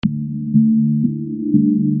I'ma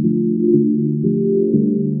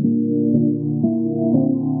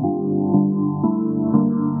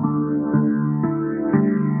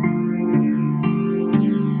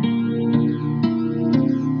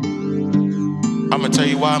tell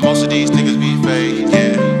you why most of these niggas be fake,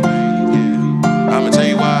 yeah. I'ma tell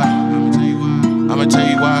you why. I'ma tell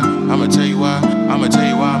you why. I'ma tell you why. I'ma tell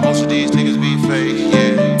you why most of these niggas be fake,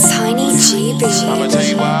 yeah. Tiny GB. I'ma tell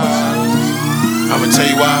you why. I'ma tell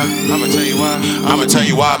you why. I'ma tell you why. I'ma tell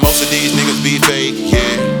you why most of these niggas be fake,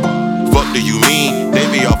 yeah. Fuck do you mean? They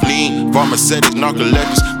be off lean, pharmaceuticals,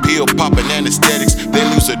 narcoleptics, pill popping anesthetics. They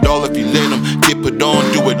lose it all if you let them get put on,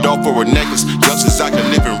 do it all for a necklace. Youngsters out here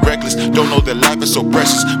living reckless, don't know that life is so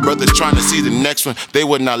precious. Brothers trying to see the next one, they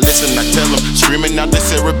would not listen, I tell them. Screaming out their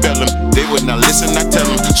cerebellum, they would not listen, I tell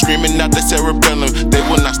them. Screaming out their cerebellum, they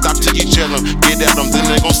will not stop till you chill them. Get at them, then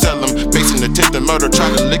they gon' sell them. Facing attempted murder,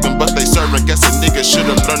 try to lick them, but they serving. Guess a nigga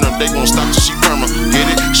should've learned them, they gon' stop till she perma. Get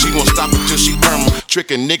it? She gon' stop until she perma.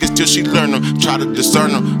 Tricking niggas till she learn them, try to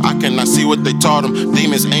discern them. I cannot see what they taught them.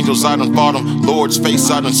 Demons, angels, I done fought them. Lord's face,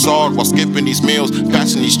 I done saw it while skipping these meals,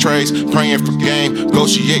 passing these trays, praying for game,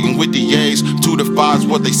 negotiating with the A's. 2 to 5's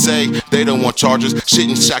what they say. They don't want charges. Shit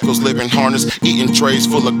in shackles, living harness, eating trays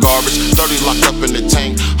full of garbage. 30 locked up in the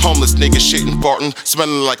tank. Homeless niggas shitting, farting,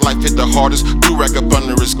 smelling like life hit the hardest. Do rag up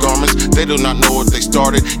under his garments. They do not know what they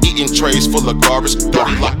started. Eating trays full of garbage.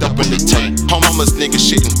 30 locked up in the tank. Homeless niggas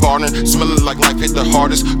shitting, farting, smelling like life hit the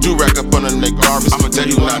hardest. Do rag up under their garments. I'ma tell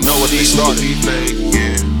you not know what they started.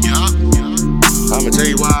 I'ma tell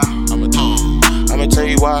you why. I'ma tell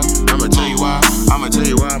you why. I'ma tell you why. I'ma tell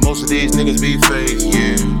you why most of these niggas be fake,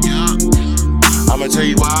 yeah. I'ma tell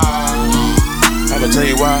you why. I'ma tell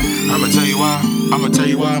you why. I'ma tell you why. I'ma tell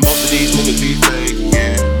you why most of these niggas be fake,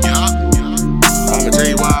 yeah. I'ma tell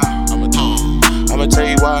you why. I'ma tell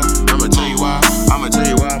you why. I'ma tell you why. I'ma tell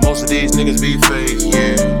you why most of these niggas be fake,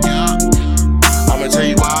 yeah. I'ma tell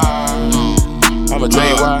you why. I'ma tell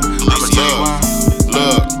you why. I'ma tell you why.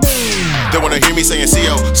 Look. They wanna hear me saying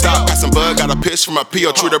CO, stop, got some bug, got a pitch from my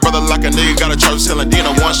PO. Treat a brother like a nigga, got a charge selling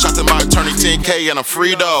Dino. 1 shot to my attorney, 10K, and I'm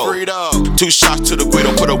free though. 2 shots to the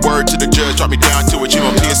Guido, put a word to the judge, drop me down to it. You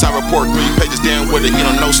on PSI report, 3 pages down with it. You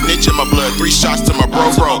know, no snitch in my blood, 3 shots to my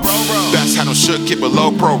bro. Bats had him shook, keep it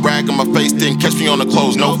low pro. Rag on my face, didn't catch me on the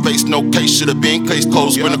clothes. No face, no case, should've been case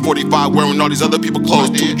closed. Spending 45 wearing all these other people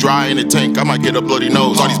clothes. Too dry in the tank, I might get a bloody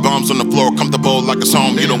nose. All these bombs on the floor, comfortable like it's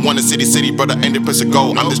home. You don't want a city, brother, ain't the place to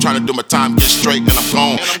go. I'm just trying to do my time, get straight, and I'm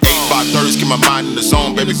gone. 85-30s, keep my mind in the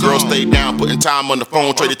zone. Baby girl, stay down, putting time on the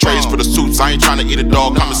phone. Traded trades for the suits, I ain't trying to eat a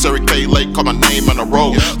dog. Commissary K Lake, call my name on the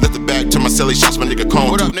road. Left the bag to my silly shots, my nigga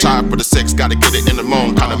cone. Too tired for the sex, gotta get it in the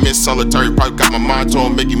moan. Kinda miss solitary, probably got my mind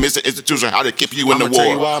torn. Make you miss an institution, how to keep you in the war. I'ma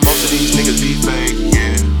tell you why most of these niggas be fake,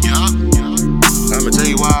 yeah. I'ma tell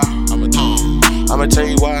you why. I'ma tell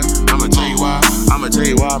you why. I'ma tell you why. I'ma tell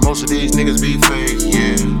you why most of these niggas be fake,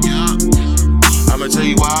 yeah. I'ma tell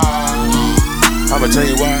you why. I'ma tell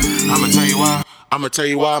you why. I'ma tell you why. I'ma tell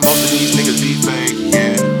you why most of these niggas be fake,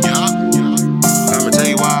 yeah. I'ma tell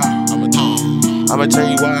you why. I'ma tell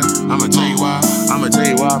you why. I'ma tell you why. I'ma tell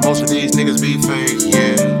you why most of these niggas be fake,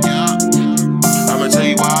 yeah. I'ma tell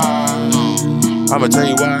you why. I'ma tell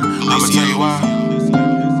you why. I'ma tell you why.